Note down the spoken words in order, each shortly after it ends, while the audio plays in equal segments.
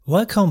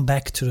Welcome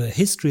back to the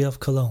History of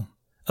Cologne,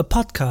 a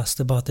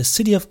podcast about the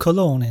city of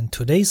Cologne in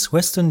today's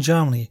Western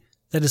Germany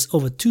that is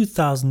over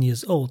 2000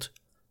 years old.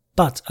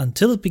 But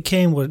until it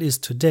became what it is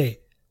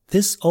today,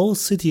 this old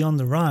city on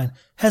the Rhine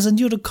has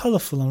endured a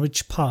colorful and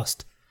rich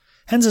past.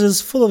 Hence it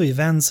is full of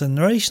events and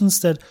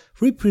narrations that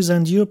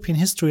represent European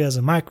history as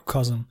a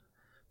microcosm.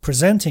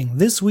 Presenting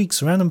this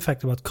week's random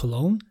fact about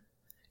Cologne: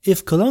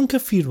 if Cologne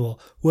Cathedral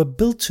were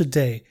built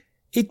today,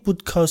 it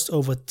would cost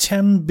over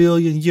 10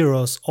 billion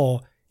euros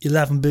or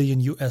 11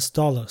 billion US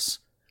dollars.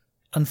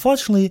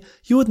 Unfortunately,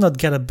 you would not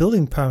get a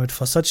building permit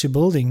for such a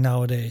building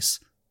nowadays.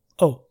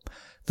 Oh,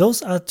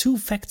 those are two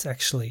facts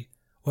actually.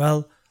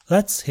 Well,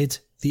 let's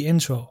hit the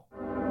intro.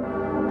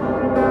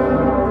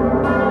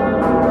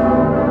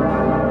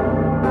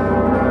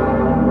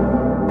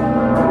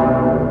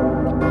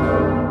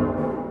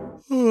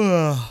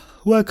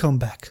 Welcome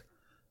back.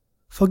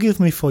 Forgive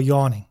me for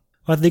yawning,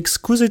 but the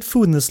exquisite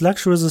food in this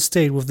luxurious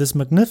estate with this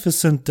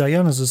magnificent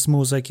Dionysus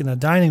mosaic in a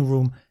dining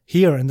room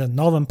here in the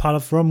northern part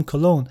of Rome,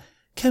 Cologne,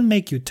 can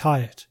make you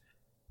tired.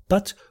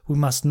 But we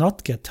must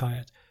not get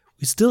tired.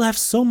 We still have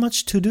so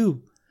much to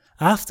do.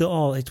 After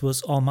all, it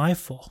was all my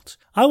fault.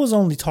 I was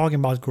only talking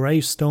about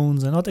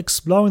gravestones and not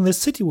exploring the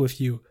city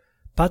with you,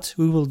 but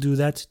we will do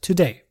that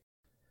today.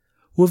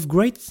 With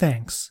great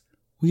thanks,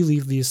 we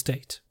leave the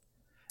estate.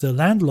 The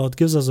landlord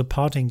gives us a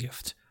parting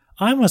gift.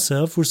 I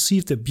myself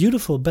received a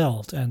beautiful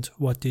belt, and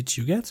what did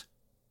you get?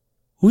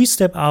 We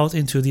step out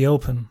into the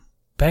open.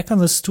 Back on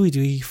the street,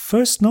 we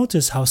first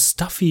notice how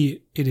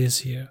stuffy it is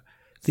here.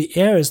 The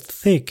air is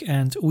thick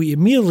and we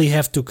immediately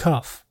have to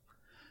cough.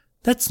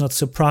 That's not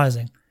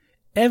surprising.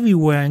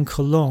 Everywhere in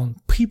Cologne,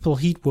 people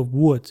heat with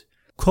wood.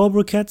 Coal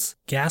briquettes,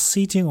 gas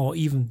heating or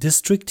even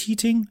district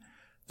heating?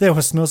 There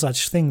was no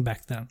such thing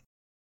back then.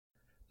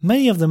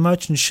 Many of the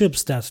merchant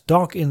ships that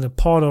dock in the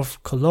port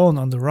of Cologne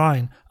on the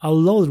Rhine are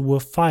loaded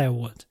with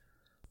firewood.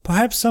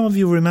 Perhaps some of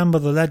you remember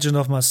the legend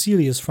of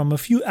Marsilius from a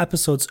few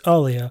episodes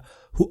earlier,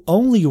 who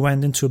only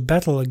went into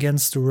battle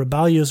against the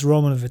rebellious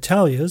Roman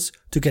Vitellius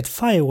to get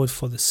firewood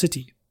for the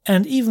city.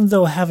 And even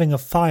though having a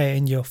fire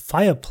in your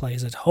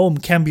fireplace at home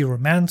can be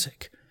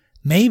romantic,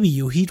 maybe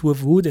you heat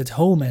with wood at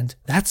home and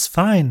that's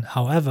fine.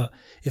 However,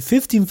 if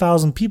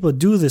 15,000 people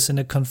do this in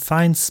a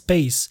confined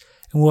space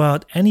and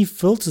without any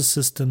filter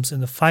systems in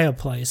the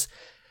fireplace,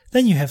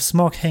 then you have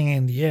smog hanging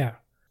in the air.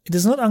 It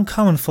is not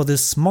uncommon for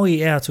this smoggy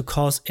air to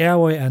cause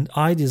airway and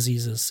eye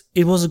diseases.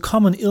 It was a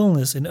common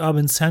illness in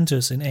urban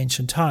centers in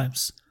ancient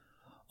times.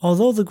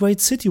 Although the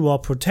Great City Wall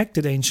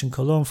protected ancient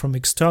Cologne from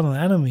external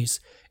enemies,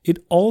 it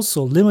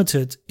also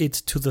limited it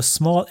to the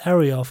small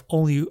area of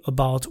only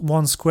about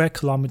 1 square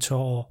kilometer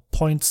or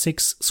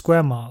 0.6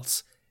 square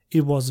miles.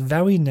 It was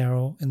very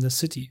narrow in the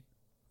city.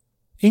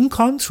 In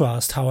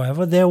contrast,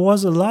 however, there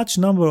was a large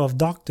number of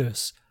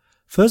doctors.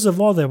 First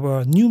of all, there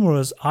were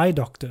numerous eye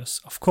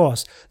doctors. Of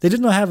course, they did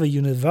not have a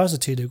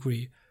university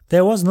degree.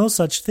 There was no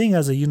such thing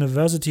as a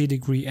university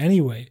degree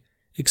anyway.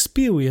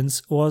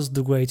 Experience was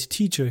the great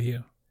teacher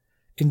here.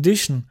 In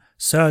addition,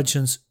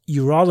 surgeons,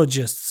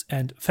 urologists,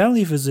 and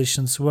family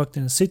physicians worked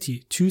in the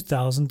city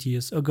 2000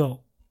 years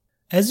ago.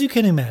 As you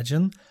can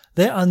imagine,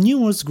 there are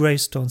numerous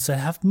gravestones that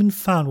have been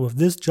found with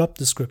this job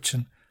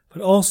description,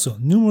 but also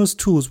numerous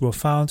tools were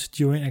found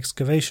during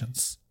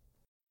excavations.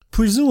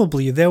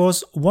 Presumably there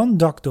was one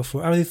doctor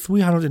for every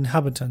 300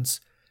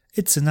 inhabitants.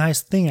 It's a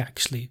nice thing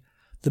actually.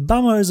 The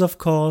bummer is of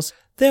course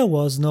there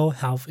was no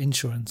health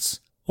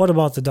insurance. What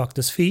about the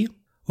doctor's fee?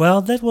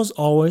 Well, that was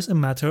always a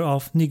matter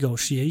of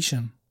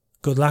negotiation.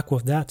 Good luck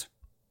with that.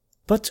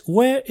 But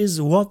where is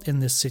what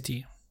in this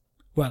city?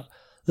 Well,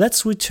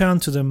 let's return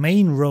to the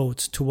main road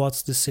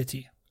towards the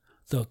city.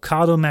 The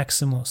Cardo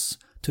Maximus,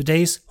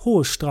 today's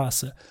Hohe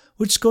Straße,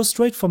 which goes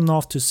straight from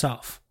north to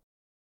south.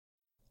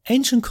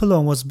 Ancient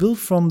Cologne was built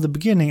from the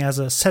beginning as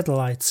a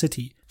satellite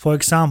city. For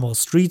example,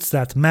 streets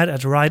that met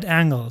at right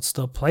angles,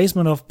 the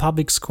placement of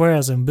public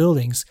squares and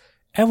buildings,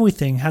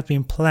 everything had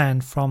been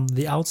planned from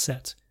the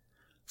outset.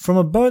 From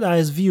a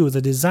bird's-eye view,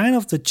 the design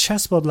of the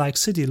chessboard-like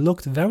city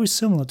looked very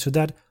similar to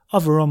that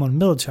of a Roman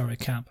military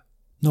camp.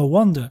 No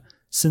wonder,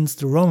 since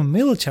the Roman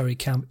military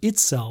camp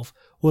itself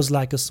was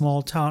like a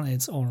small town in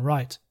its own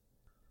right.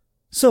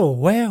 So,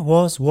 where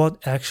was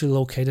what actually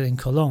located in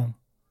Cologne?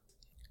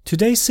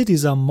 Today's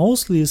cities are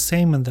mostly the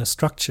same in their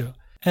structure,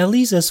 at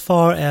least as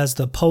far as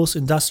the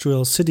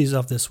post-industrial cities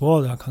of this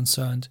world are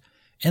concerned.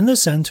 In the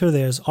center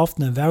there is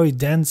often a very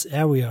dense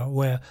area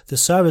where the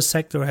service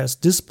sector has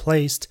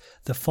displaced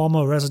the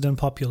former resident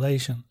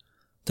population.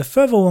 The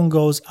further one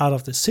goes out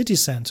of the city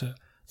center,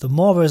 the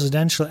more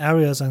residential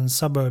areas and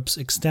suburbs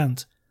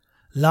extend.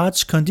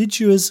 Large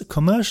contiguous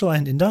commercial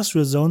and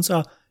industrial zones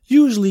are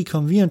usually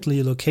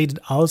conveniently located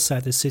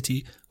outside the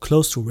city,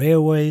 close to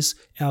railways,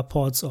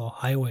 airports or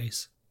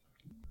highways.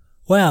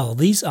 Well,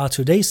 these are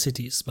today's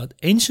cities, but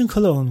ancient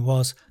Cologne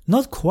was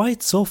not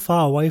quite so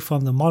far away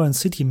from the modern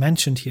city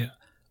mentioned here,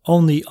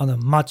 only on a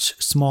much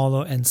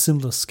smaller and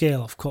simpler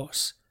scale, of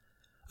course.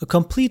 A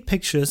complete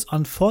picture is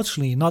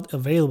unfortunately not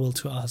available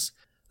to us.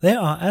 There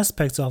are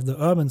aspects of the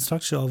urban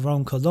structure of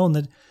Rome Cologne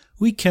that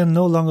we can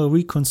no longer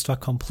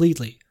reconstruct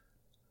completely.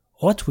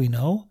 What we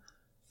know?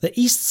 The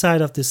east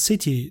side of the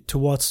city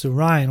towards the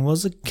Rhine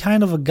was a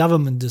kind of a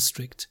government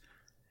district.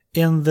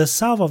 In the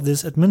south of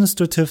this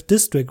administrative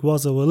district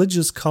was a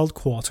religious cult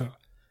quarter.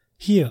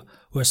 Here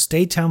were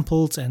state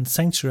temples and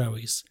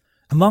sanctuaries.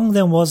 Among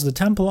them was the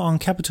temple on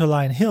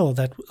Capitoline Hill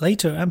that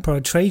later Emperor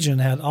Trajan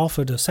had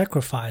offered a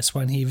sacrifice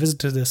when he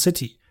visited the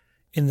city.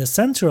 In the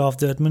center of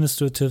the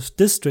administrative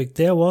district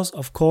there was,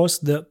 of course,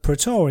 the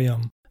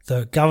Praetorium,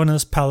 the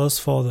governor's palace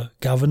for the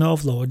governor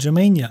of Lower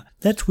Germania,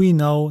 that we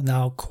know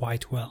now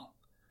quite well.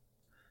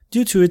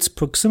 Due to its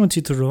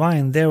proximity to the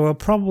Rhine, there were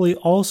probably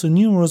also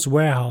numerous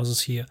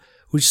warehouses here,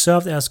 which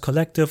served as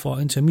collective or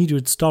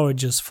intermediate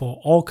storages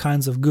for all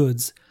kinds of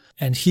goods,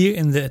 and here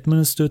in the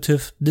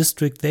administrative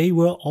district they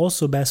were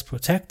also best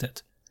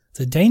protected.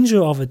 The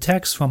danger of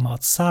attacks from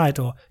outside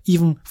or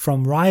even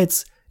from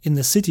riots in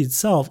the city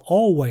itself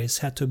always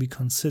had to be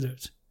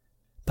considered.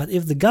 But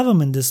if the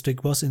government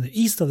district was in the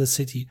east of the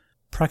city,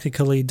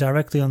 practically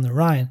directly on the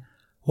Rhine,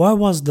 where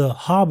was the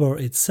harbor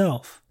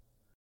itself?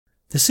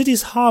 The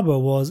city's harbor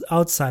was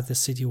outside the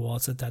city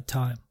walls at that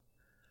time.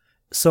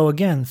 So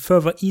again,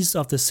 further east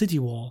of the city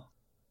wall.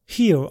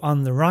 Here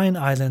on the Rhine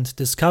island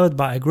discovered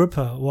by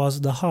Agrippa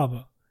was the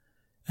harbor.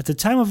 At the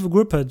time of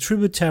Agrippa, a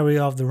tributary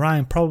of the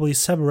Rhine probably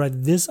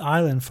separated this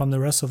island from the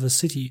rest of the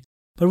city,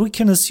 but we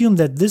can assume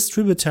that this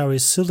tributary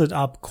silted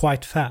up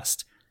quite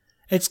fast.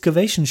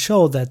 Excavations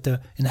show that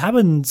the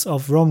inhabitants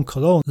of Rome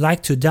Cologne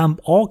liked to dump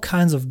all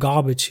kinds of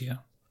garbage here.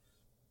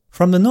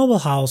 From the noble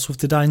house with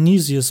the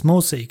Dionysius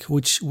mosaic,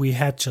 which we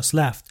had just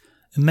left,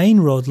 a main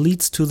road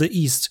leads to the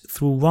east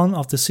through one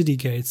of the city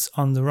gates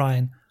on the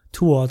Rhine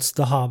towards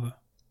the harbor.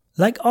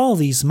 Like all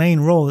these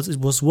main roads, it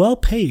was well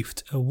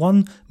paved, a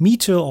 1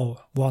 meter or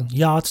 1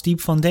 yard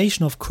deep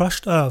foundation of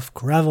crushed earth,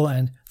 gravel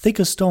and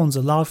thicker stones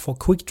allowed for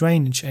quick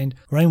drainage and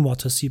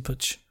rainwater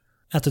seepage.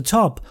 At the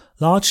top,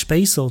 large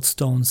basalt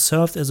stones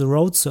served as a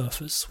road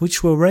surface,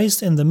 which were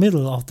raised in the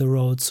middle of the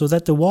road so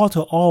that the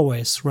water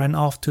always ran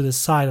off to the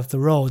side of the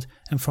road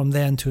and from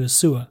there into a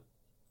sewer.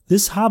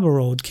 This harbor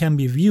road can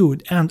be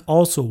viewed and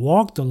also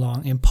walked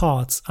along in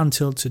parts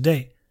until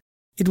today.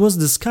 It was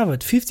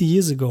discovered 50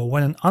 years ago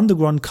when an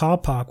underground car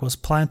park was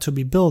planned to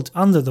be built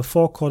under the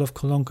forecourt of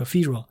Cologne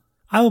Cathedral.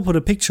 I will put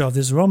a picture of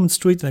this Roman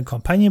street in a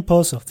companion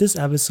post of this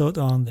episode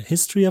on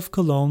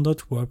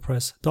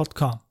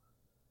thehistoryofcologne.wordpress.com.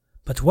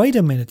 But wait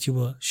a minute, you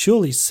will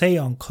surely say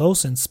on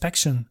close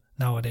inspection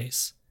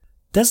nowadays.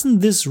 Doesn't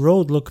this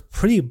road look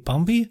pretty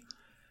bumpy?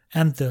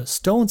 And the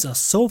stones are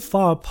so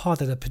far apart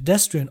that a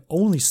pedestrian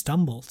only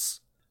stumbles.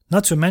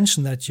 Not to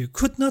mention that you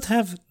could not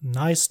have a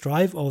nice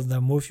drive over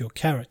them with your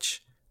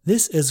carriage.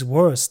 This is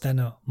worse than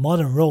a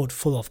modern road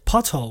full of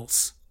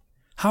potholes.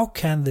 How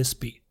can this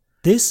be?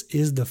 This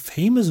is the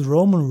famous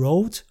Roman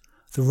road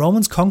the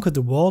Romans conquered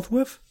the world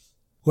with?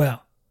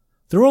 Well,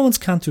 the Romans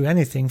can't do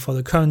anything for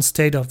the current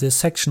state of this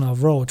section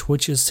of road,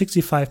 which is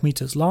 65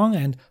 meters long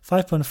and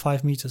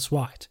 5.5 meters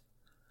wide.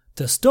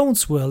 The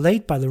stones were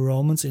laid by the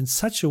Romans in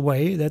such a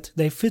way that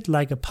they fit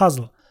like a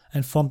puzzle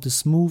and formed a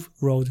smooth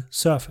road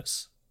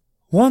surface.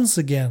 Once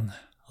again,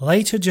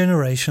 later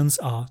generations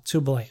are to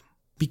blame,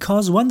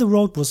 because when the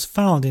road was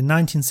found in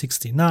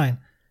 1969,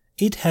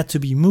 it had to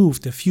be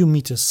moved a few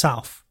meters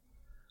south.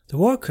 The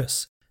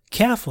workers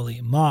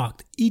carefully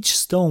marked each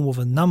stone with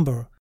a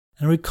number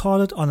and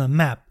recorded on a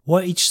map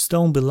where each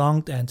stone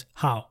belonged and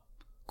how.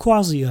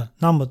 Quasi a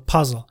numbered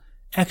puzzle,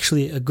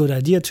 actually a good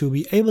idea to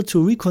be able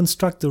to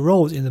reconstruct the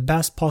road in the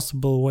best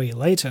possible way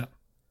later.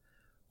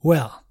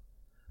 Well,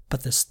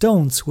 but the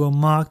stones were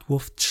marked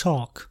with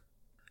chalk.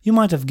 You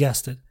might have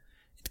guessed it.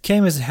 It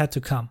came as it had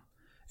to come.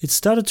 It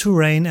started to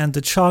rain and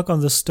the chalk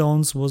on the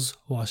stones was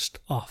washed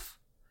off.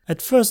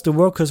 At first the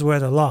workers were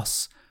at a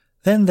loss.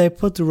 Then they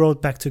put the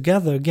road back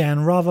together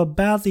again rather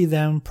badly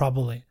than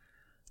properly.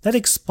 That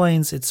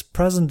explains its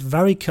present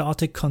very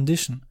chaotic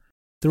condition.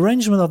 The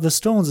arrangement of the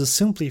stones is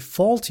simply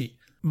faulty,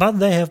 but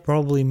they have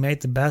probably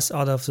made the best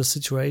out of the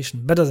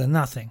situation, better than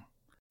nothing.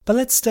 But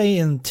let's stay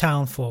in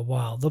town for a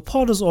while. The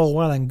port is all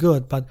well and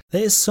good, but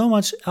there is so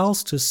much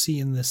else to see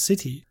in the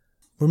city.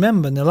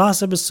 Remember, in the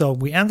last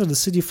episode we entered the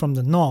city from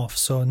the north,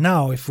 so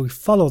now if we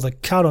follow the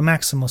Cardo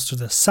Maximus to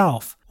the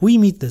south, we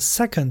meet the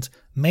second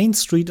main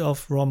street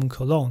of Roman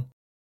Cologne.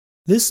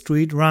 This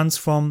street runs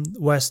from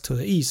west to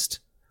the east.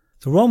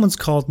 The Romans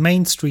called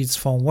main streets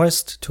from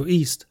west to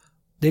east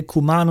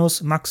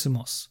Decumanus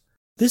Maximus.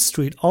 This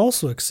street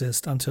also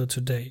exists until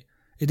today.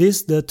 It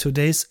is the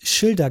today's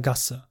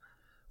Schildergasse,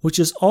 which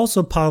is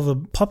also part of the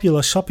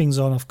popular shopping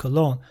zone of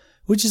Cologne,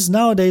 which is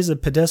nowadays a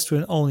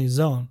pedestrian-only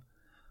zone.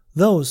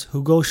 Those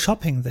who go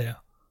shopping there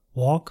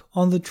walk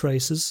on the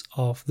traces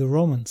of the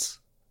Romans.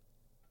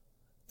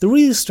 The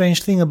really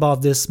strange thing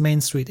about this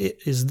main street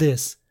is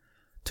this.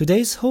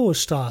 Today's Hohe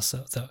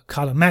Straße, the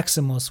Cardo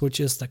Maximus, which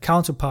is the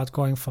counterpart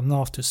going from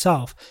north to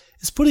south,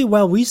 is pretty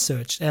well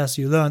researched, as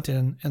you learned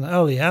in an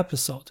earlier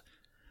episode.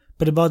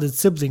 But about its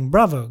sibling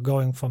brother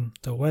going from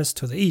the west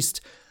to the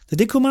east, the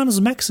Decumanus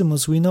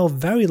Maximus we know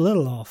very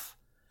little of.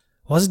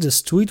 Was it a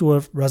street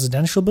with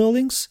residential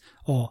buildings?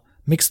 Or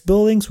Mixed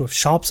buildings with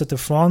shops at the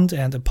front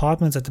and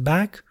apartments at the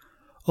back?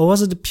 Or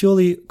was it a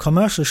purely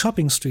commercial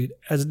shopping street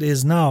as it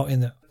is now in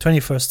the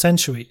 21st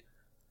century?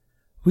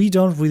 We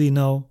don't really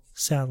know,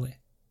 sadly.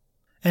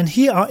 And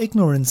here our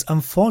ignorance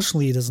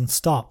unfortunately doesn't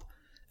stop.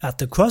 At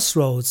the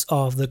crossroads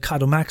of the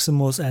Cardo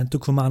Maximus and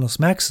Ducumanus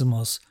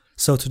Maximus,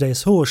 so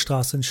today's Hohe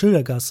Straße and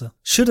Schildergasse,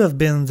 should have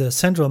been the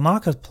central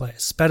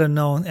marketplace, better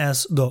known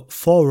as the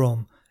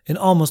Forum, in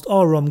almost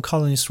all Roman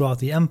colonies throughout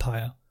the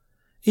empire.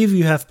 If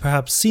you have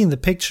perhaps seen the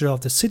picture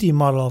of the city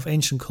model of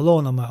ancient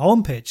Cologne on my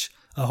homepage,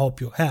 I hope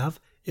you have.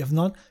 If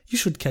not, you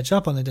should catch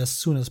up on it as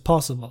soon as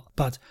possible.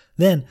 But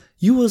then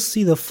you will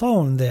see the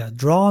Forum there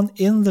drawn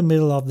in the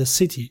middle of the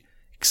city,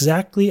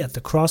 exactly at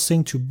the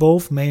crossing to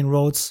both main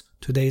roads,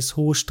 today's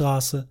Hohe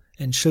Straße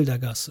and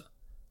Schildergasse.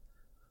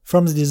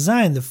 From the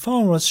design, the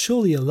Forum was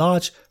surely a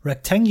large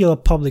rectangular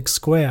public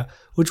square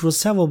which was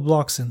several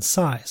blocks in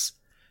size.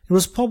 It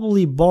was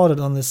probably bordered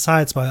on the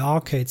sides by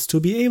arcades to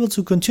be able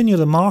to continue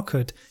the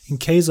market in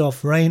case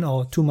of rain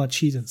or too much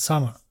heat in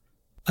summer.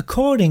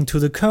 According to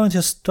the current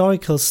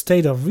historical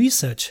state of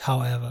research,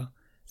 however,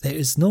 there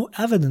is no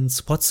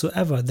evidence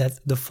whatsoever that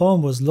the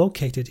Forum was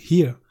located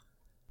here.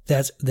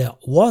 That there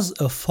was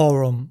a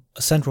Forum,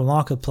 a central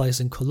marketplace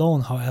in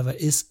Cologne, however,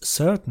 is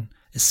certain.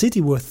 A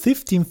city with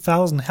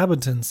 15,000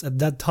 inhabitants at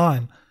that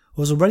time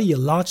was already a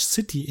large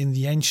city in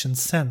the ancient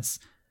sense,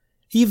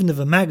 even if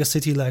a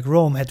megacity like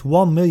Rome had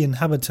 1 million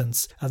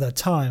inhabitants at that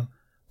time,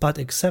 but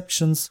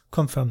exceptions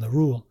confirm the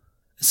rule.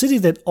 A city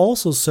that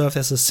also served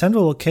as a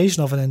central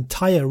location of an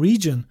entire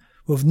region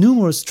with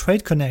numerous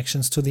trade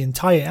connections to the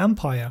entire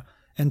empire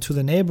and to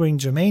the neighboring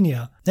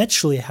Germania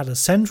naturally had a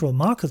central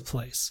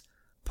marketplace.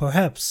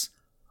 Perhaps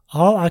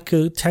all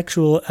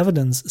architectural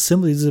evidence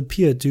simply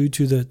disappeared due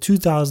to the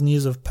 2000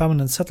 years of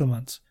permanent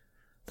settlement.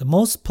 The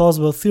most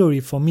plausible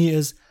theory for me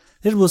is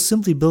that it was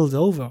simply built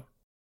over.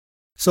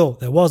 So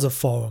there was a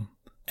Forum,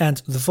 and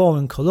the Forum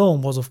in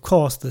Cologne was of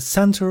course the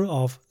center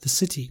of the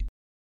city.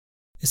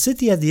 A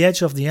city at the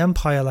edge of the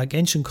empire like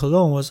ancient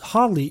Cologne was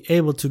hardly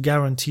able to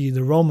guarantee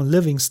the Roman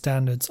living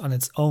standards on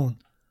its own.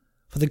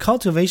 For the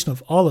cultivation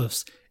of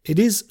olives, it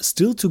is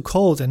still too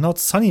cold and not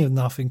sunny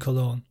enough in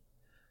Cologne.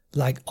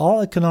 Like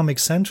all economic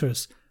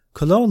centers,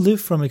 Cologne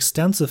lived from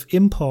extensive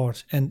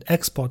import and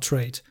export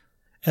trade.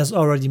 As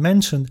already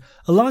mentioned,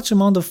 a large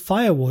amount of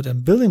firewood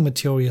and building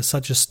materials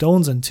such as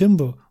stones and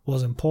timber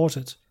was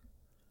imported.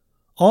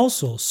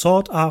 Also,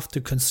 sought-after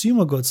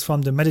consumer goods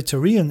from the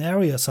Mediterranean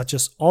area such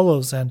as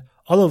olives and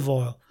olive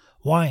oil,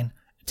 wine,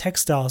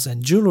 textiles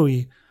and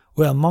jewelry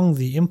were among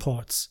the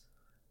imports.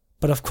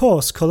 But of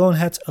course, Cologne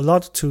had a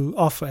lot to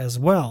offer as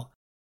well.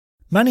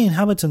 Many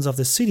inhabitants of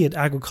the city had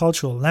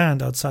agricultural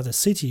land outside the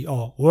city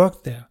or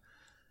worked there.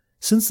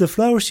 Since the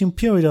flourishing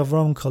period of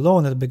Roman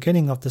Cologne at the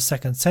beginning of the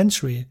 2nd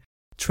century,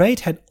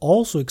 trade had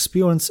also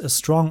experienced a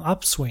strong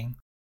upswing.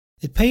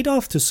 It paid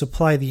off to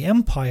supply the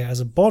empire as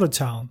a border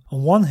town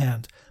on one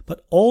hand,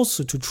 but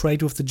also to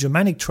trade with the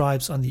Germanic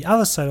tribes on the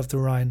other side of the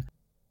Rhine.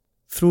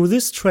 Through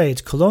this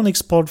trade, Cologne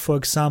exported, for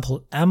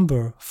example,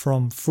 amber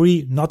from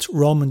free, not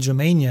Roman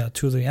Germania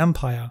to the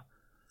empire.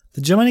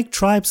 The Germanic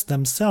tribes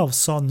themselves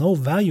saw no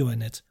value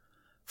in it.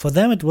 For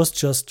them it was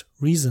just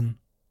resin.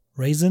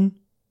 Raisin?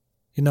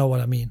 You know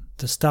what I mean,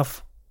 the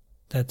stuff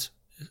that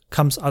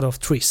comes out of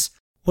trees.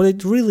 What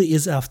it really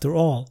is after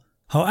all.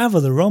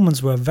 However, the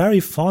Romans were very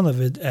fond of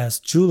it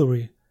as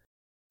jewelry.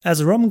 As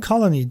a Roman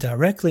colony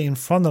directly in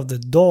front of the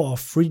door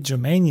of free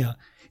Germania,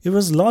 it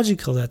was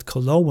logical that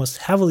Cologne was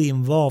heavily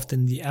involved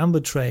in the amber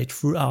trade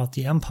throughout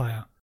the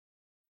empire.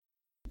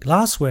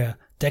 Glassware,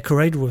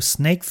 decorated with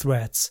snake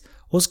threads,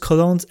 was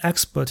Cologne's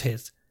export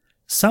hit.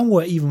 Some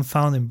were even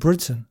found in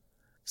Britain.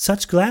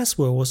 Such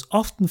glassware was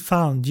often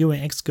found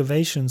during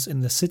excavations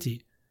in the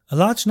city. A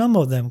large number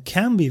of them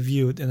can be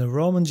viewed in the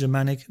Roman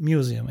Germanic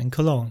Museum in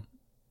Cologne.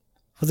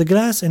 For the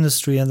glass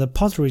industry and the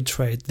pottery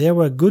trade, there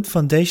were good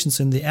foundations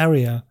in the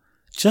area.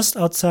 Just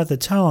outside the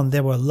town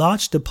there were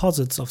large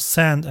deposits of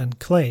sand and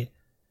clay.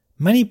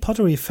 Many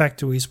pottery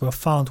factories were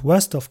found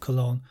west of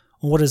Cologne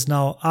on what is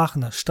now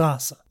Aachener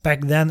Straße,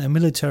 back then a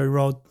military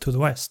road to the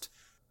west.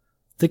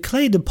 The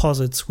clay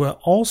deposits were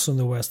also in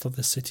the west of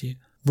the city.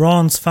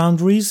 Bronze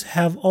foundries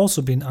have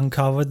also been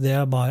uncovered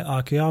there by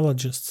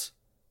archaeologists.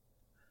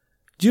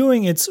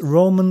 During its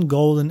Roman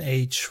Golden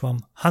Age from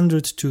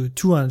 100 to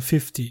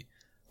 250,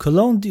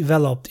 Cologne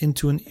developed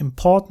into an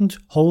important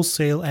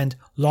wholesale and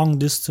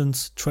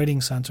long-distance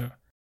trading center.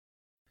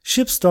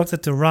 Ships docked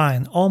at the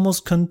Rhine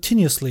almost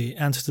continuously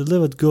and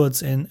delivered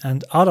goods in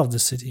and out of the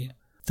city.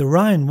 The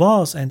Rhine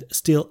was and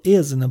still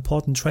is an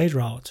important trade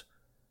route.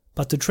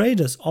 But the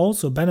traders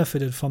also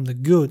benefited from the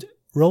good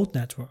road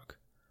network.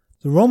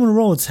 The Roman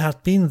roads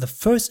had been the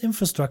first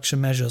infrastructure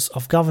measures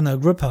of Governor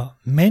Agrippa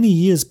many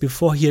years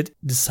before he had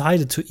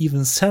decided to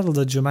even settle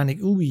the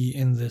Germanic Ubii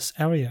in this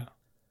area.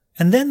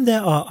 And then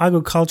there are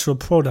agricultural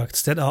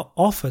products that are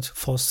offered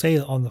for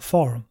sale on the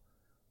Forum.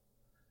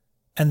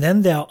 And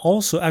then there are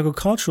also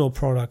agricultural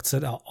products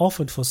that are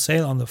offered for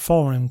sale on the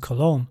Forum in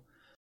Cologne.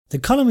 The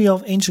economy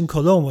of ancient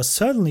Cologne was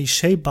certainly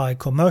shaped by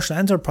commercial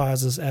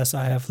enterprises as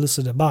I have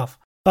listed above.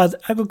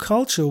 but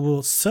agriculture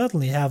will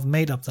certainly have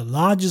made up the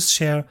largest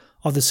share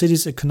of the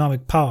city's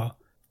economic power.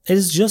 It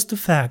is just the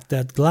fact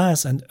that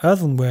glass and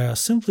earthenware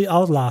simply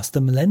outlast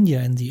the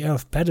millennia in the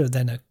earth better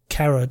than a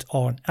carrot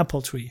or an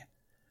apple tree.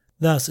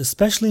 Thus,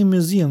 especially in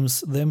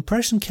museums, the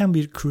impression can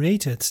be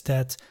created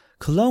that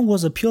Cologne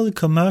was a purely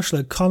commercial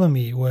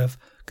economy with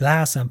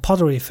glass and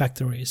pottery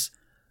factories.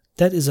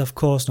 That is of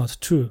course not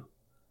true.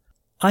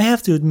 I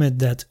have to admit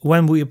that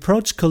when we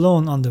approached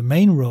Cologne on the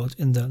main road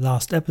in the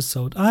last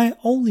episode, I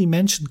only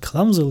mentioned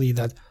clumsily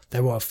that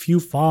there were a few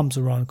farms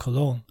around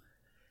Cologne.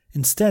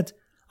 Instead,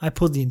 I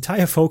put the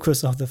entire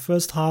focus of the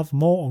first half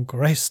more on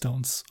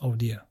gravestones, oh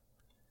dear.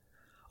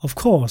 Of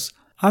course,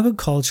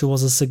 agriculture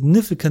was a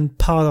significant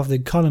part of the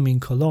economy in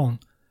Cologne.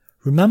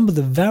 Remember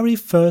the very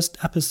first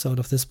episode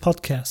of this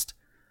podcast.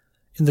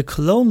 In the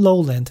Cologne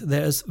lowland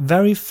there is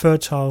very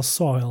fertile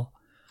soil.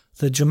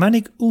 The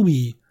Germanic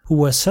Ubi, who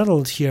were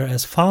settled here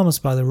as farmers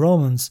by the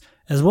Romans,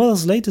 as well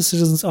as later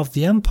citizens of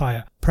the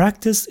empire,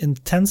 practiced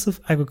intensive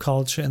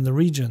agriculture in the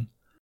region.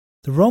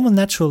 The Roman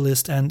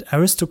naturalist and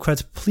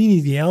aristocrat Pliny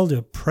the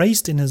Elder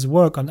praised in his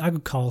work on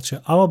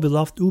agriculture our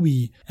beloved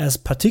Ubii as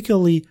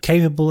particularly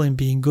capable in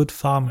being good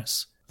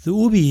farmers. The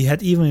Ubii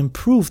had even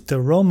improved the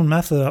Roman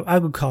method of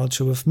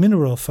agriculture with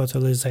mineral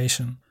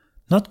fertilization.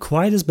 Not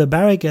quite as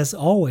barbaric as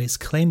always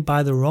claimed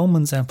by the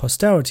Romans and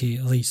posterity,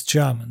 these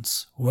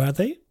Germans, were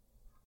they?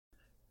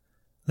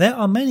 There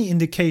are many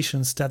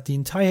indications that the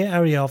entire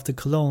area of the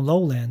Cologne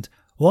lowland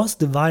was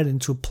divided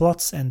into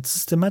plots and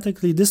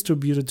systematically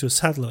distributed to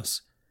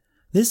settlers.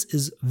 This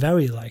is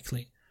very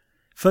likely,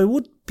 for it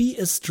would be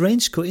a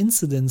strange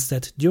coincidence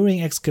that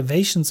during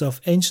excavations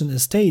of ancient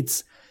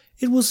estates,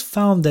 it was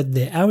found that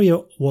the area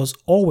was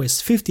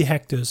always 50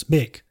 hectares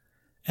big,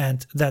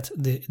 and that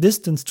the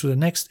distance to the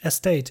next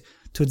estate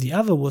to the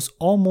other was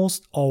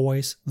almost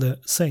always the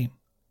same.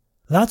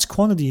 Large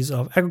quantities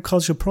of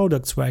agricultural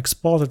products were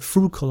exported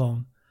through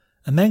Cologne.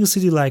 A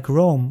megacity like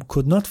Rome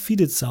could not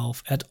feed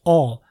itself at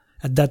all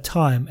at that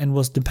time and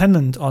was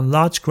dependent on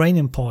large grain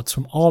imports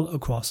from all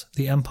across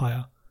the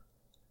empire.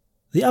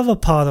 The other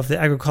part of the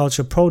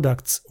agricultural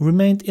products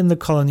remained in the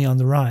colony on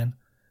the Rhine.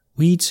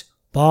 Wheat,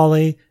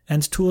 barley,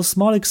 and to a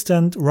small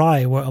extent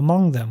rye were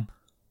among them.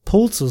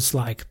 Pulses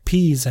like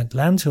peas and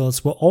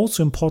lentils were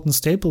also important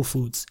staple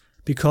foods,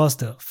 because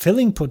the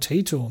filling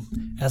potato,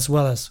 as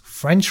well as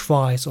French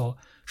fries, or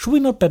should we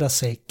not better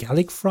say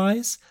Gallic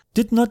fries,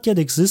 did not yet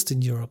exist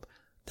in Europe.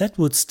 That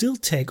would still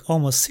take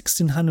almost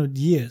 1600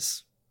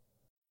 years.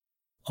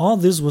 All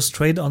this was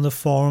traded on the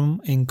Forum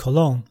in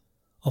Cologne.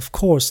 Of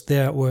course,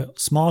 there were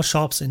small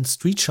shops in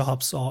street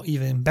shops or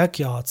even in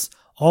backyards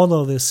all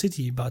over the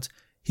city, but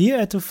here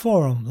at the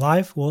Forum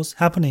life was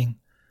happening.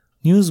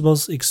 News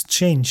was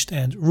exchanged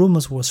and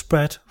rumors were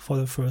spread for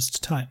the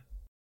first time.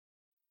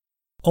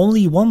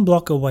 Only 1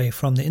 block away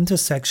from the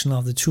intersection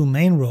of the two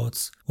main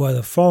roads, where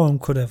the Forum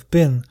could have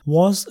been,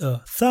 was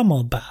a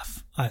thermal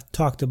bath. I've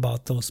talked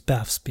about those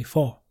baths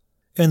before.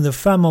 In the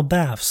thermal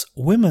baths,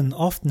 women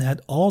often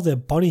had all their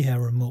body hair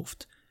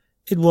removed.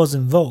 It was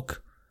in vogue.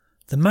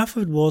 The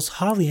method was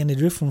hardly any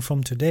different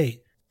from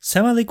today.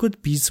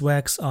 Semi-liquid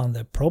beeswax on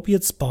the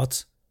appropriate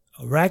spot,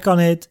 a rag on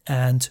it,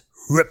 and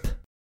rip.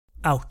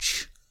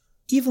 Ouch.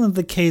 Even in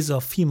the case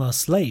of female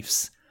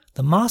slaves,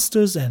 the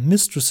masters and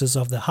mistresses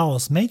of the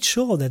house made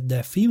sure that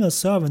their female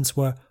servants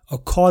were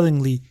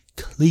accordingly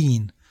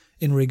clean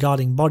in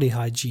regarding body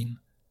hygiene.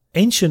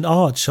 Ancient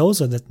art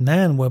shows us that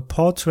men were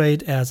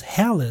portrayed as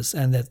hairless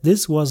and that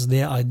this was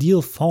their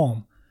ideal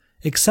form,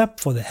 except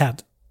for the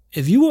head.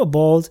 If you were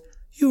bald,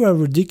 you were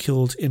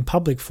ridiculed in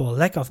public for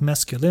lack of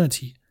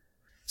masculinity.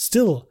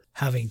 Still,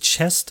 having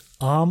chest,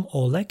 arm,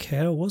 or leg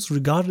hair was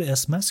regarded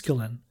as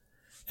masculine.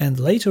 And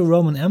later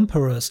Roman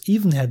emperors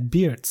even had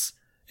beards,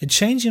 a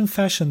change in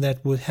fashion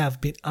that would have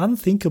been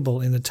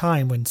unthinkable in the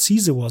time when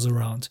Caesar was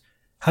around.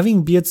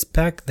 Having beards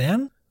back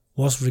then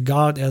was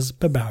regarded as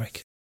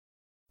barbaric.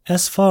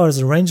 As far as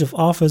the range of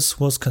offers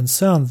was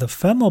concerned, the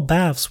thermal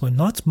baths were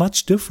not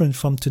much different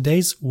from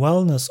today's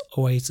wellness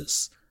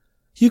oasis.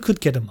 You could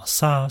get a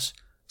massage,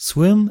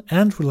 swim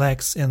and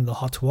relax in the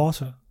hot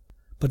water.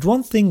 But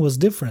one thing was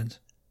different.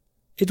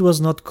 It was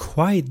not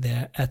quiet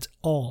there at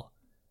all.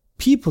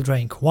 People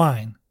drank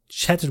wine,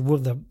 chatted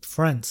with their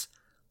friends,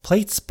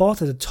 played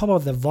sport at the top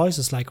of their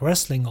voices like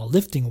wrestling or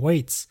lifting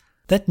weights.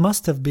 That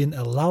must have been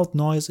a loud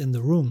noise in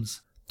the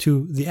rooms,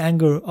 to the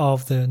anger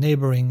of the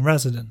neighboring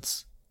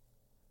residents.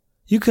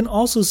 You can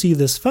also see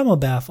this thermal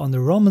bath on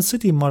the Roman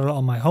city model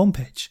on my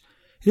homepage.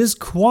 It is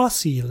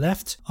quasi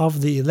left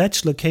of the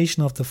alleged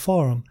location of the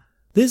Forum.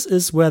 This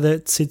is where the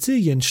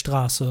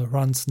Sizilienstraße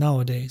runs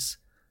nowadays.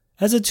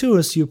 As a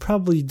tourist you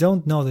probably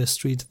don't know this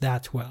street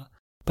that well,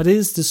 but it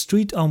is the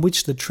street on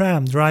which the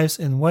tram drives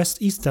in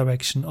west-east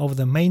direction over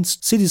the main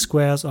city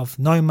squares of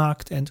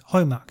Neumarkt and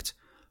Heumarkt,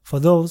 for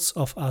those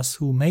of us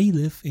who may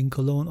live in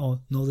Cologne or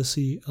know the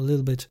city a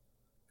little bit.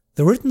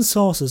 The written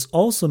sources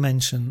also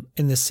mention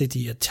in the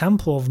city a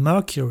temple of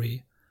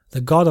Mercury, the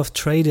god of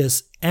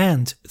traders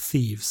and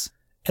thieves,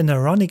 an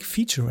ironic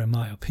feature in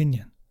my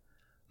opinion.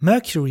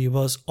 Mercury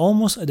was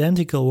almost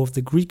identical with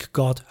the Greek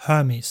god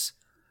Hermes.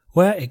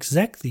 Where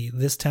exactly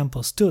this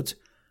temple stood,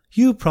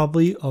 you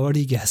probably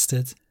already guessed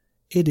it.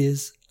 It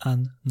is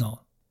unknown.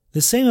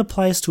 The same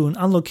applies to an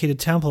unlocated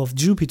temple of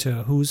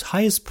Jupiter, whose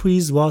highest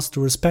priest was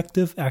the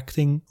respective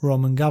acting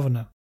Roman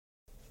governor.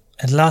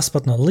 And last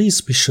but not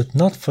least, we should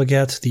not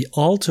forget the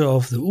altar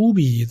of the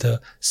Ubi,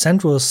 the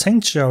central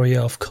sanctuary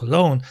of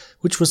Cologne,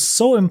 which was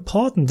so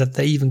important that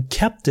they even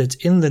kept it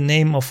in the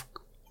name of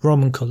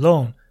Roman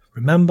Cologne.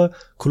 Remember,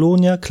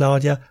 Colonia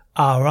Claudia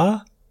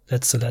Ara,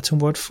 that's the Latin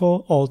word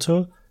for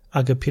altar,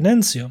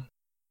 Agapinensium.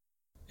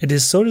 It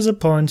is so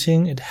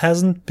disappointing it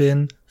hasn't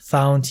been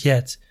found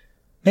yet.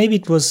 Maybe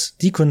it was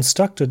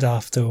deconstructed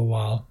after a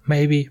while.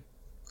 Maybe.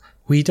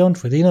 We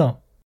don't really know.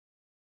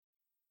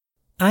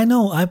 I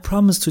know I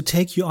promised to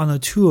take you on a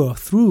tour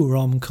through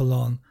Roman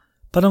Cologne,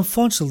 but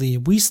unfortunately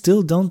we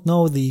still don't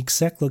know the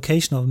exact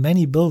location of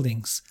many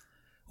buildings.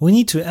 We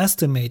need to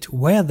estimate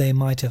where they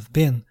might have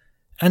been,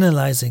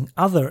 analyzing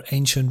other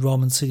ancient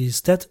Roman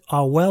cities that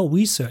are well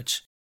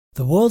researched.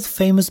 The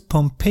world-famous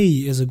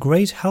Pompeii is a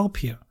great help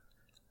here,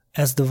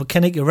 as the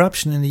volcanic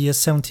eruption in the year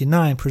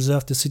 79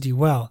 preserved the city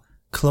well,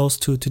 close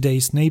to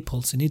today's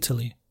Naples in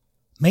Italy.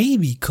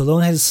 Maybe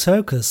Cologne had a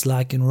circus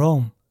like in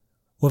Rome.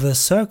 With a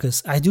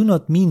circus, I do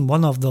not mean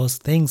one of those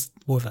things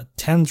with a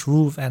tent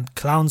roof and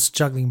clowns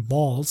juggling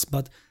balls,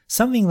 but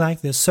something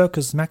like the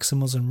Circus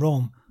Maximus in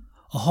Rome,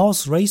 a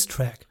horse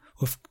racetrack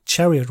with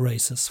chariot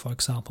races, for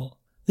example.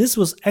 This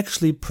was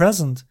actually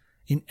present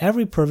in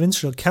every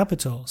provincial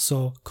capital,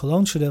 so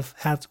Cologne should have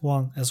had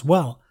one as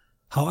well.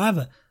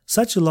 However,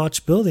 such a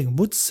large building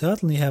would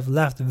certainly have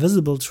left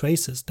visible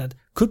traces that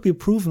could be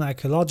proven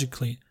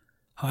archaeologically.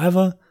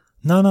 However,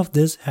 none of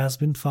this has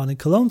been found in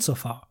Cologne so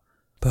far.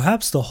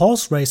 Perhaps the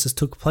horse races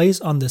took place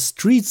on the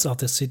streets of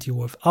the city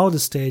without a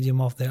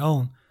stadium of their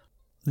own.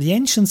 The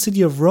ancient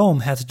city of Rome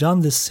had done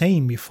the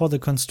same before the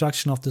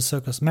construction of the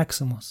Circus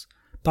Maximus,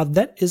 but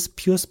that is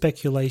pure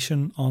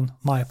speculation on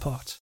my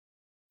part.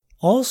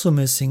 Also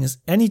missing is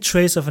any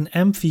trace of an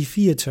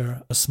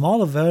amphitheater, a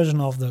smaller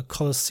version of the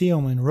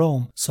Colosseum in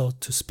Rome, so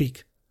to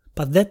speak.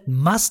 But that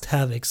must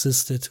have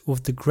existed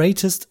with the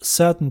greatest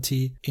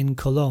certainty in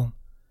Cologne.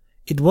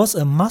 It was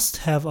a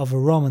must-have of a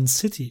Roman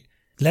city.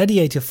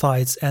 Gladiator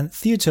fights and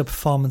theater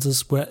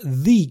performances were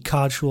the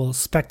cultural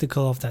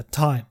spectacle of that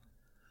time.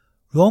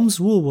 Rome's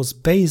rule was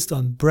based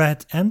on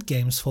bread and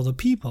games for the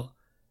people.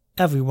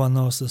 Everyone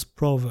knows this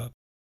proverb.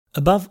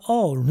 Above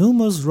all,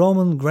 numerous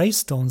Roman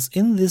gravestones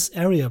in this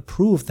area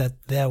prove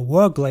that there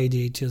were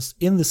gladiators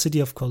in the city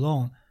of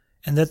Cologne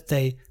and that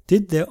they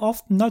did their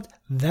often not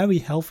very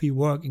healthy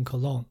work in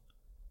Cologne.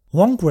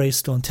 One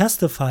gravestone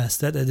testifies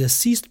that a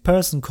deceased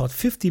person caught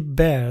 50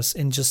 bears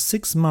in just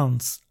 6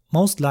 months,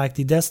 most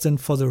likely destined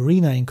for the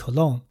arena in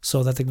Cologne,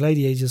 so that the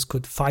gladiators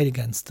could fight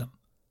against them.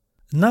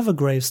 Another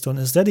gravestone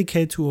is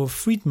dedicated to a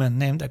freedman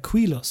named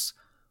Aquilus.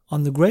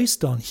 On the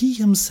gravestone, he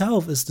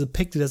himself is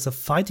depicted as a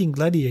fighting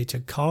gladiator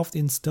carved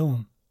in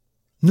stone.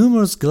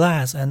 Numerous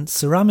glass and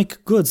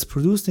ceramic goods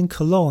produced in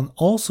Cologne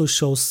also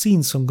show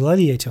scenes from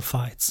gladiator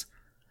fights.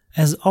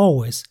 As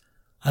always,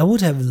 I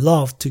would have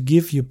loved to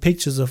give you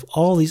pictures of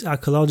all these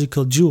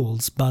archaeological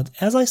jewels, but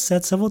as I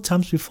said several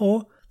times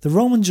before, the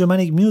Roman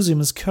Germanic Museum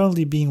is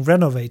currently being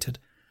renovated.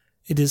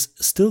 It is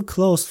still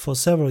closed for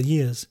several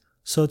years,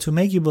 so to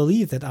make you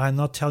believe that I'm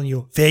not telling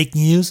you fake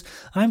news,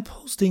 I'm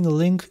posting a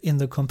link in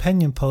the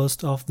companion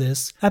post of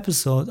this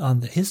episode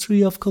on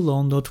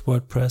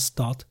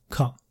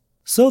thehistoryofcologne.wordpress.com,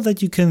 so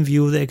that you can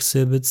view the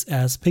exhibits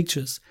as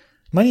pictures.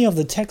 Many of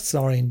the texts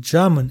are in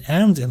German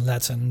and in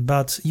Latin,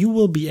 but you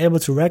will be able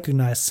to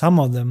recognize some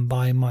of them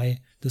by my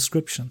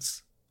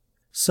descriptions.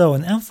 So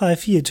an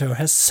amphitheater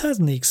has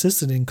certainly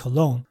existed in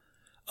Cologne,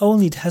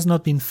 only it has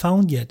not been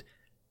found yet,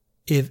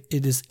 if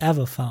it is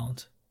ever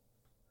found.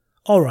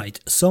 Alright,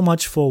 so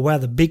much for where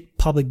the big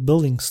public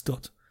buildings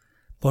stood.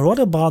 But what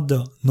about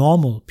the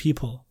normal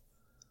people?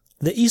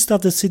 The east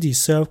of the city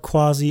served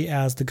quasi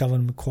as the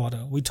government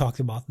quarter, we talked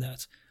about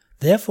that.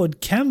 Therefore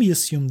it can be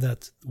assumed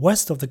that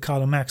west of the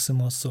Cardo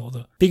Maximus, or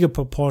the bigger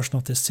proportion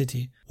of the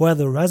city, were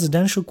the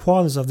residential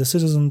quarters of the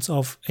citizens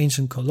of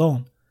ancient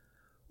Cologne.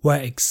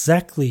 Where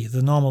exactly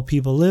the normal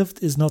people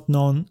lived is not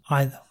known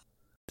either.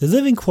 The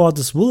living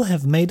quarters will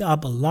have made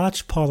up a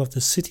large part of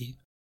the city.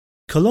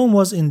 Cologne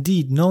was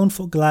indeed known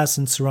for glass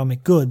and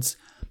ceramic goods,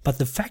 but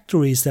the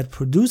factories that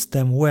produced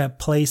them were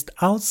placed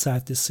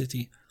outside the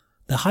city.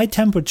 The high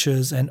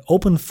temperatures and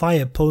open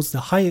fire posed a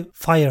high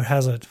fire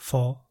hazard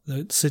for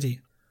the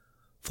city.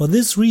 For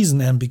this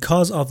reason, and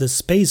because of the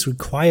space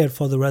required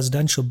for the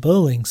residential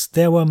buildings,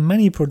 there were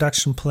many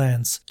production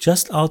plants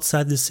just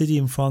outside the city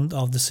in front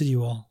of the city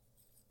wall.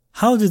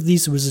 How did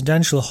these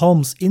residential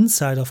homes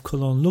inside of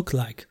Cologne look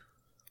like?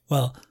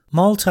 Well,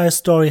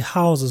 multi-story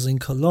houses in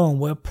Cologne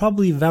were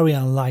probably very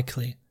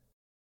unlikely.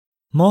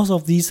 Most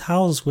of these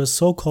houses were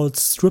so-called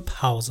strip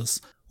houses,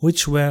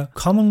 which were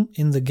common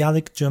in the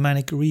Gallic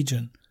Germanic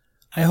region.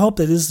 I hope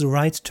that is the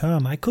right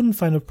term. I couldn't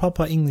find a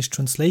proper English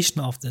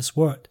translation of this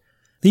word.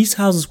 These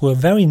houses were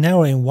very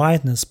narrow in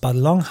wideness, but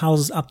long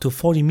houses up to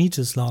 40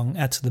 meters long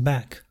at the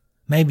back.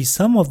 Maybe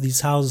some of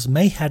these houses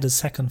may had a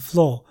second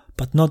floor,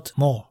 but not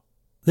more.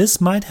 This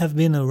might have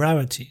been a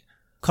rarity.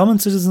 Common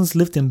citizens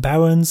lived in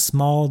barren,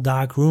 small,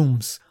 dark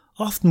rooms,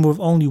 often with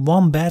only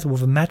one bed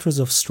with a mattress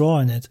of straw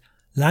in it.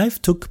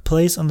 Life took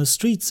place on the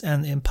streets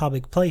and in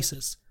public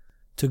places.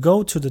 To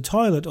go to the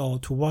toilet or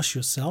to wash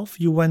yourself,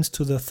 you went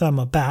to the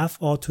thermal bath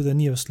or to the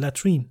nearest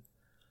latrine.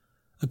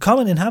 A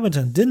common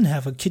inhabitant didn't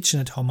have a kitchen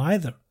at home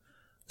either.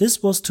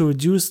 This was to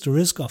reduce the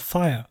risk of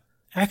fire.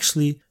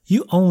 Actually,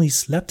 you only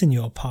slept in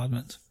your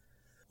apartment.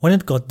 When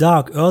it got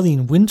dark early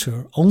in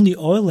winter, only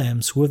oil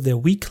lamps with their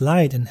weak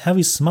light and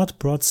heavy smut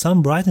brought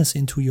some brightness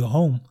into your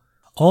home.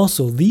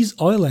 Also, these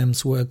oil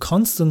lamps were a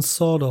constant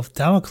sword of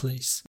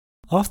Damocles.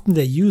 Often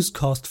their use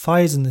caused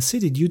fires in the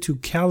city due to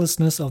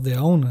carelessness of their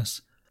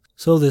owners.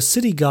 So the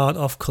city guard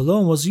of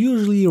Cologne was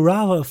usually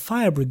rather a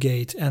fire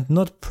brigade and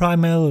not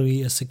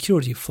primarily a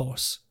security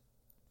force.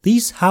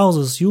 These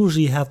houses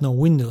usually had no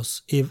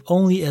windows, if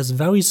only as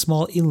very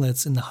small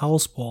inlets in the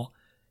house wall.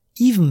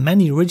 Even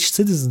many rich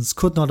citizens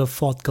could not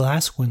afford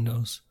glass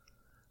windows.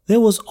 There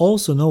was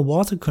also no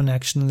water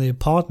connection in the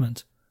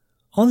apartment.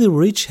 Only the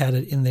rich had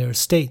it in their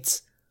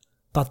estates.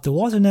 But the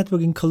water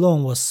network in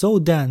Cologne was so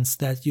dense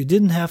that you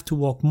didn't have to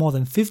walk more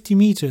than 50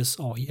 meters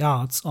or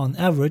yards on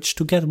average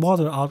to get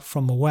water out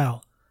from a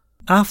well.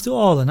 After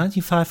all, a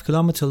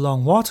 95-kilometer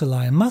long water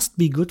line must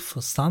be good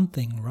for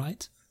something,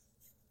 right?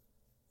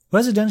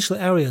 Residential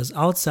areas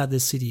outside the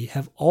city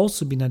have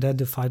also been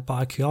identified by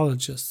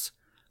archaeologists.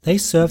 They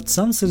served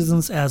some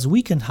citizens as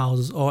weekend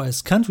houses or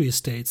as country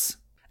estates.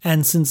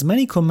 And since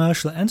many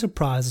commercial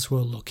enterprises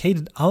were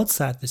located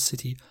outside the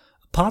city,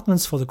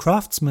 apartments for the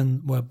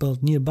craftsmen were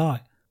built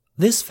nearby.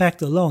 This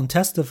fact alone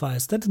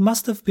testifies that it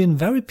must have been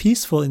very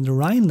peaceful in the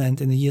Rhineland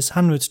in the years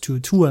 100 to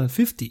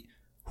 250.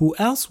 Who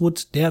else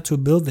would dare to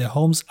build their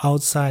homes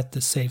outside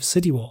the safe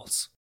city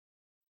walls?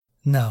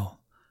 Now,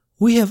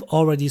 we have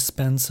already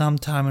spent some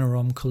time in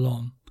Rome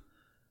Cologne.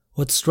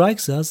 What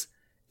strikes us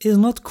is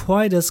not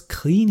quite as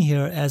clean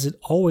here as it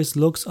always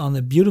looks on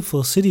the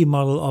beautiful city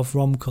model of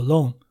Rome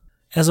Cologne.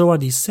 As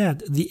already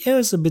said, the air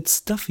is a bit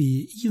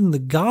stuffy, even the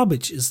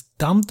garbage is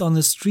dumped on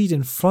the street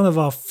in front of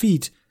our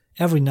feet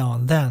every now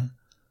and then.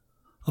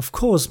 Of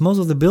course, most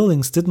of the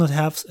buildings did not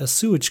have a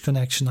sewage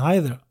connection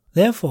either,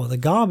 therefore the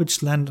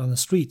garbage landed on the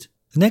street.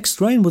 The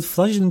next rain would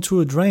flush it into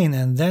a drain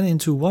and then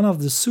into one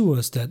of the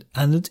sewers that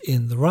ended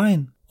in the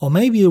Rhine. Or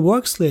maybe a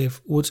work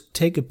slave would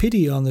take a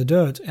pity on the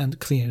dirt and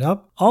clean it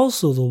up.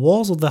 Also, the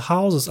walls of the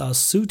houses are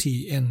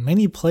sooty in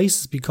many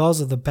places because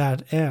of the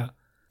bad air.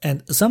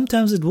 And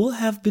sometimes it will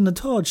have been a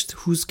torch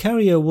whose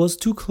carrier was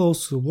too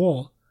close to the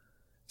wall.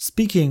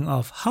 Speaking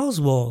of house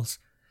walls,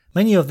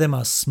 many of them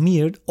are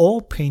smeared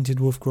or painted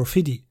with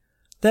graffiti.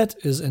 That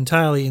is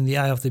entirely in the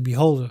eye of the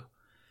beholder.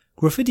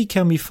 Graffiti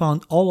can be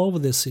found all over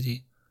the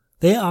city.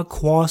 They are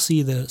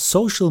quasi the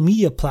social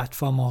media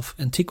platform of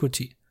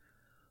antiquity.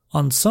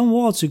 On some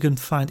walls you can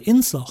find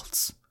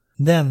insults.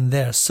 Then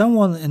there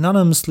someone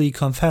anonymously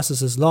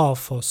confesses his love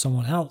for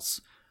someone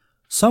else.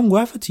 Some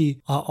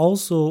graffiti are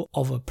also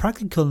of a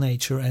practical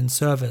nature and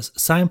serve as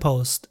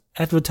signposts,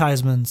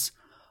 advertisements,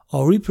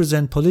 or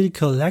represent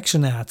political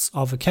election ads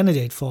of a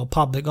candidate for a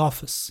public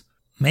office.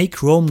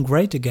 Make Rome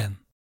great again.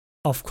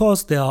 Of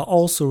course, there are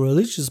also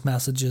religious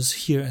messages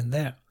here and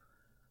there.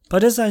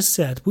 But as I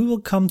said, we will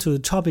come to the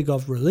topic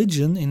of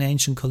religion in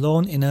ancient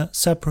Cologne in a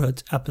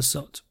separate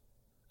episode.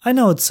 I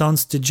know it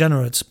sounds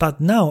degenerate,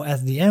 but now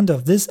at the end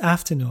of this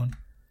afternoon,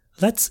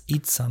 let's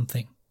eat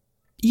something.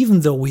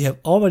 Even though we have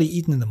already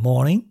eaten in the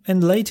morning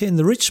and later in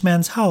the rich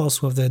man's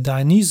house with the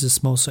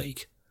Dionysus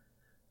mosaic.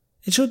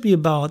 It should be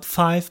about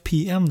 5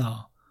 p.m.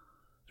 now.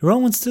 The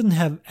Romans didn't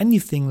have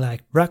anything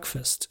like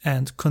breakfast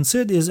and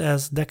considered it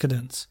as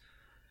decadent.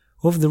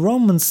 With the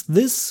Romans,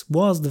 this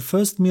was the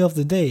first meal of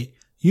the day,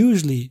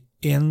 usually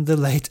in the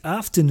late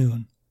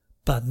afternoon.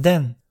 But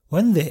then,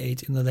 when they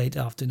ate in the late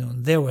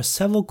afternoon, there were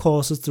several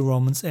courses the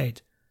Romans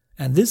ate,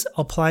 and this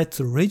applied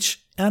to the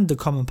rich and the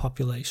common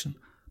population.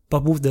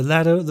 But with the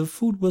latter, the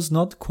food was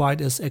not quite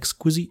as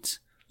exquisite.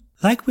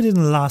 Like we did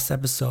in the last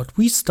episode,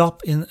 we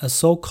stop in a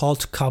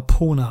so-called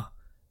carpona,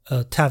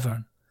 a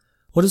tavern.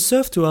 What is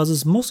served to us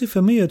is mostly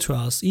familiar to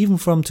us, even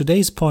from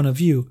today's point of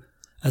view.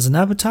 As an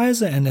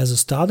appetizer and as a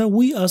starter,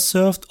 we are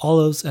served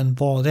olives and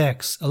boiled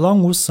eggs,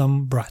 along with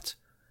some bread.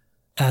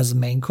 As a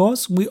main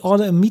course, we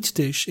order a meat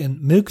dish in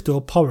milk dough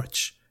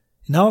porridge.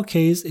 In our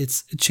case,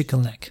 it's a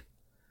chicken leg.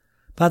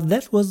 But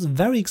that was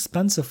very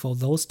expensive for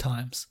those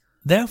times.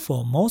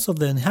 Therefore, most of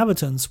the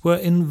inhabitants were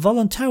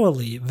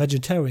involuntarily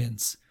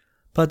vegetarians.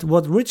 But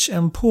what rich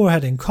and poor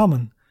had in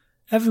common,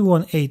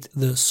 everyone ate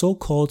the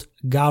so-called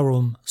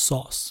garum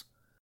sauce.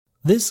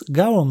 This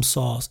garum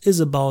sauce is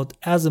about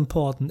as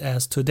important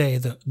as today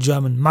the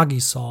German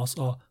Maggi sauce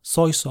or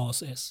soy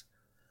sauce is.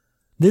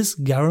 This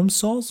garum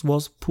sauce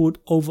was poured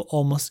over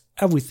almost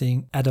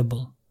everything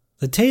edible.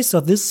 The taste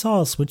of this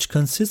sauce, which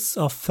consists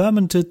of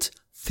fermented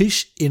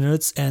fish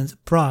innards and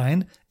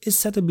brine, is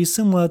said to be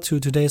similar to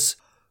today's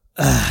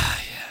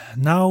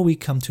now we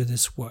come to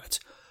this word,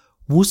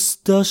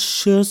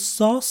 Worcestershire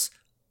sauce?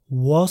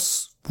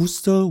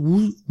 Worcester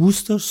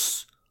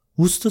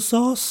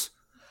sauce?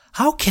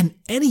 How can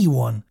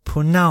anyone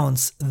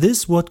pronounce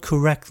this word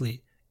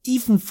correctly,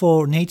 even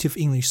for native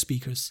English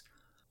speakers?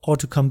 Or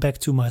to come back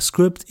to my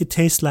script, it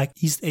tastes like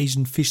East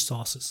Asian fish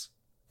sauces.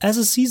 As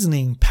a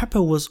seasoning,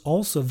 pepper was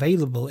also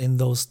available in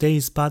those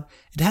days, but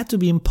it had to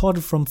be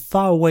imported from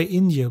faraway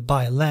India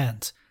by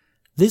land.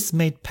 This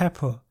made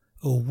pepper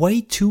a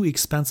way too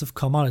expensive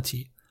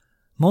commodity.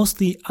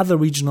 Mostly other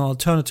regional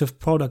alternative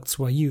products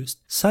were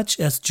used, such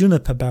as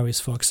juniper berries,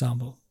 for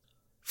example.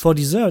 For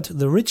dessert,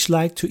 the rich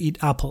liked to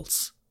eat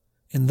apples.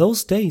 In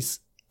those days,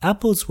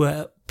 apples were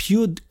a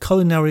pure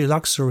culinary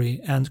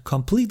luxury and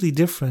completely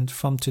different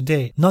from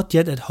today, not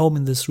yet at home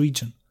in this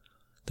region.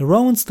 The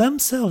Romans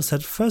themselves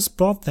had first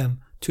brought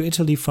them to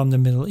Italy from the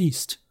Middle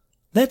East.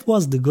 That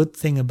was the good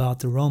thing about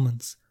the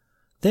Romans.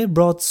 They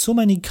brought so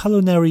many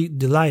culinary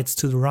delights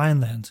to the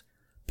Rhineland.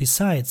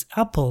 Besides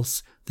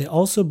apples, they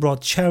also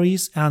brought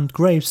cherries and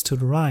grapes to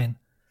the Rhine.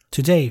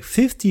 Today,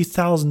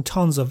 50,000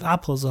 tons of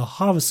apples are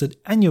harvested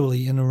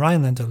annually in the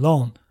Rhineland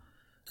alone.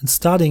 And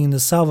starting in the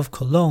south of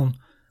Cologne,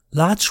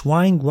 large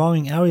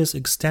wine-growing areas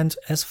extend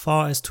as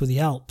far as to the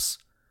Alps.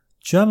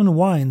 German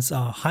wines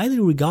are highly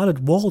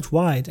regarded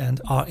worldwide and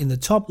are in the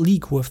top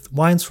league with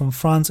wines from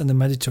France and the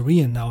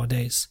Mediterranean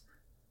nowadays.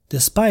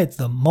 Despite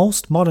the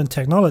most modern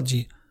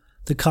technology,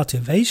 the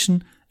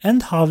cultivation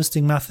and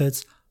harvesting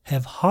methods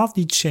have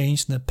hardly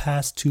changed in the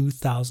past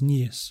 2,000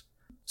 years.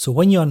 So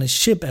when you're on a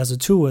ship as a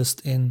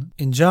tourist in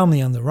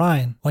Germany on the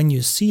Rhine, when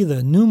you see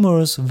the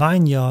numerous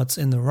vineyards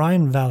in the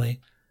Rhine Valley,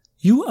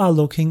 you are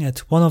looking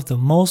at one of the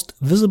most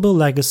visible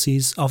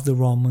legacies of the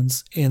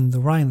Romans in the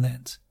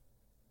Rhineland.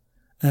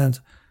 And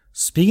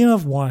speaking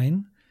of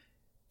wine,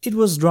 it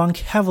was drunk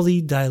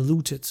heavily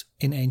diluted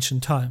in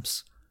ancient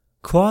times,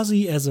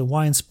 quasi as a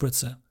wine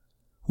spritzer.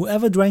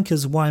 Whoever drank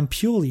his wine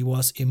purely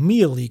was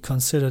immediately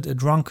considered a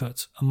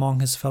drunkard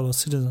among his fellow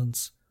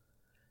citizens.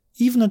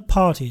 Even at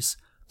parties,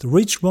 the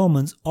rich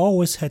Romans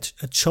always had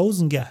a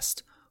chosen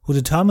guest who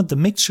determined the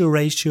mixture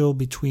ratio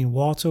between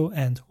water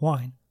and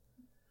wine.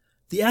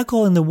 The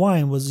alcohol in the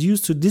wine was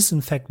used to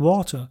disinfect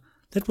water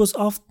that was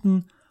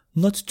often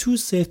not too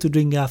safe to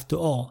drink after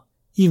all,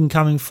 even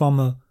coming from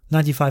a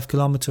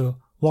 95-kilometer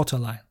water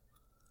line.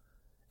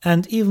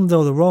 And even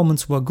though the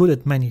Romans were good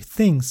at many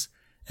things,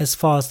 as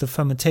far as the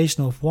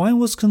fermentation of wine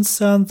was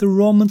concerned, the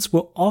Romans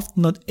were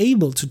often not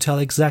able to tell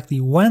exactly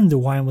when the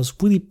wine was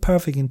really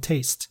perfect in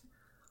taste.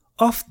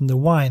 Often the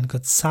wine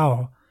got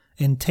sour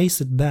and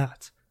tasted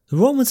bad. The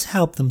Romans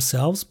helped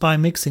themselves by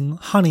mixing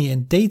honey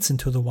and dates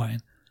into the wine.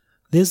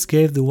 This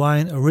gave the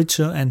wine a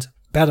richer and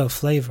better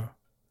flavor.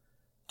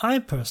 I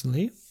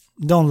personally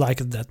don't like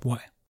it that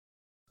way.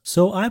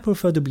 So I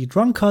prefer to be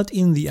drunkard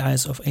in the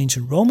eyes of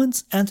ancient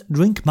Romans and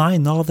drink my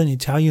northern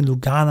Italian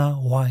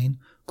Lugana wine,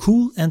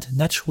 cool and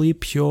naturally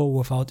pure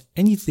without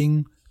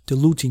anything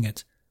diluting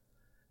it.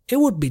 It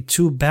would be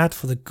too bad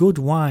for the good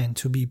wine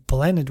to be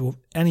blended with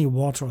any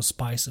water or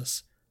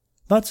spices.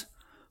 But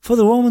for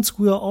the Romans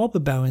we are all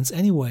barbarians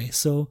anyway,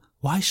 so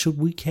why should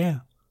we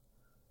care?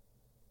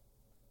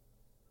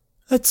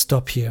 Let's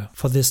stop here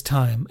for this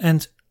time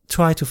and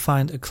try to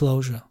find a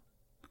closure.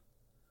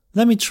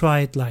 Let me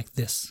try it like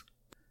this.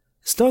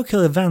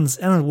 Historical events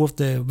ended with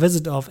the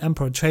visit of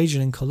Emperor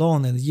Trajan in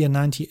Cologne in the year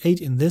 98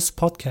 in this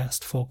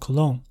podcast for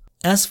Cologne.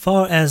 As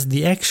far as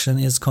the action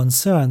is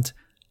concerned,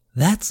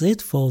 that's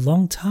it for a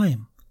long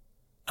time.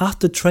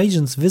 After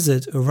Trajan's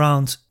visit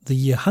around the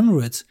year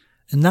 100,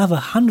 another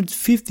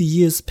 150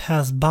 years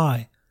passed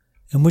by,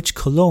 in which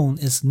Cologne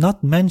is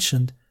not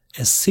mentioned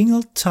a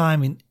single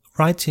time in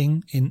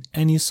writing in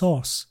any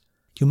source.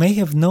 You may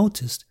have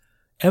noticed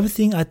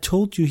everything I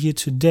told you here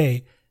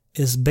today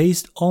is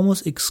based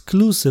almost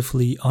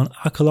exclusively on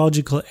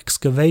archaeological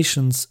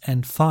excavations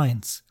and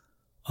finds.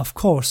 Of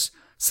course,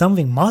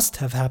 something must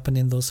have happened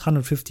in those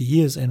 150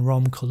 years in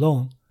Rome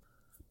Cologne.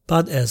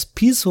 But as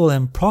peaceful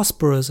and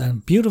prosperous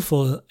and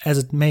beautiful as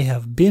it may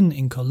have been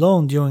in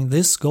Cologne during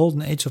this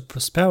golden age of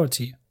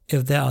prosperity,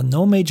 if there are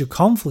no major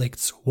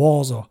conflicts,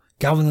 wars, or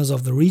governors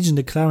of the region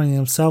declaring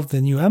themselves the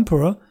new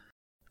emperor,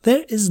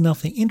 there is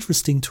nothing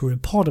interesting to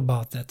report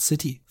about that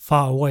city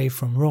far away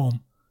from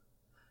Rome.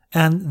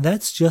 And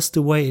that's just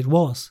the way it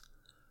was.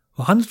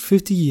 For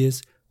 150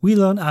 years, we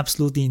learn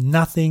absolutely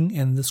nothing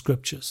in the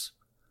scriptures.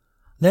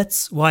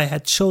 That's why I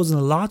had chosen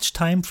a large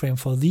time frame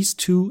for these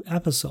two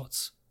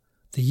episodes,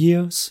 the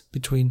years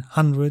between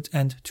 100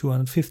 and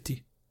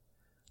 250.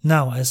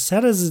 Now, as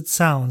sad as it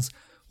sounds,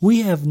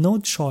 we have no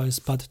choice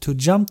but to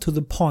jump to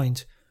the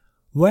point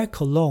where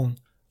Cologne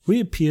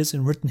reappears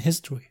in written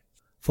history.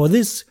 For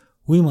this,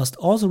 we must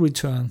also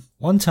return,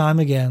 one time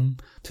again,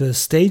 to the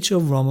stage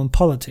of Roman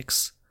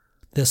politics.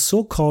 The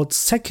so-called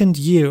second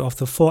year of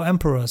the four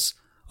emperors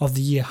of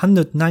the year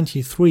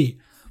 193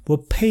 will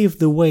pave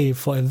the way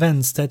for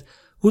events that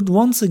would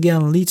once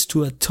again lead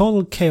to a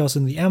total chaos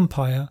in the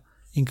empire,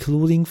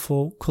 including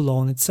for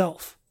Cologne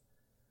itself.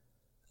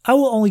 I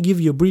will only give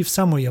you a brief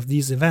summary of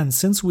these events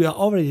since we are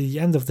already at the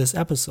end of this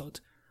episode.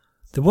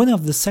 The winner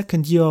of the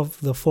second year of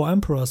the 4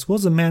 emperors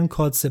was a man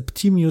called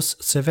Septimius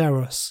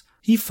Severus.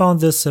 He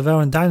founded the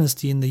Severan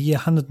dynasty in the year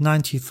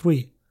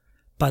 193.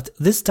 But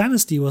this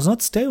dynasty was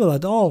not stable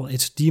at all.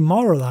 It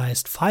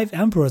demoralized 5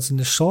 emperors in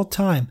a short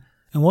time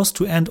and was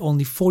to end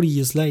only 40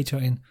 years later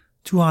in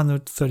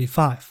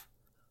 235.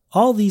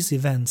 All these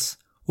events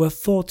were a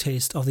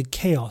foretaste of the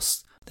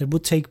chaos that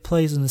would take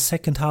place in the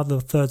second half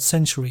of the 3rd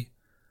century,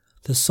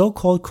 the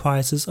so-called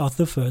crisis of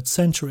the 3rd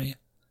century.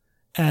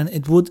 And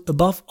it would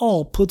above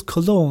all put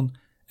Cologne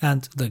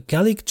and the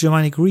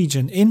Gallic-Germanic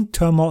region in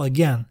turmoil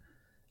again,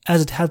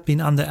 as it had been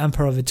under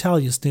Emperor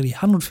Vitellius nearly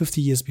 150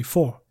 years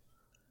before.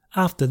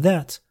 After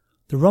that,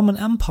 the Roman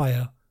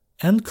Empire,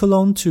 and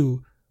Cologne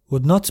too,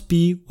 would not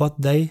be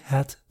what they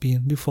had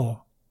been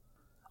before.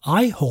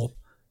 I hope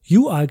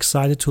you are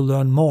excited to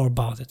learn more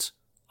about it.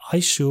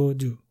 I sure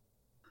do.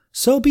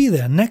 So be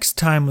there next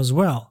time as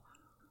well.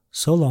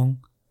 So long.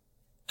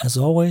 As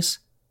always,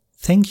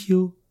 thank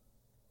you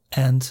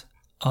and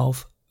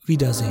auf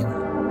Wiedersehen.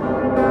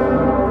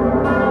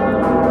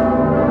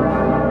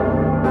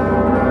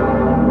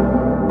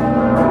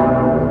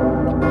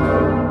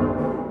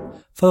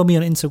 Follow me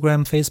on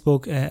Instagram,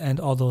 Facebook, and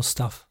all those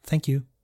stuff. Thank you.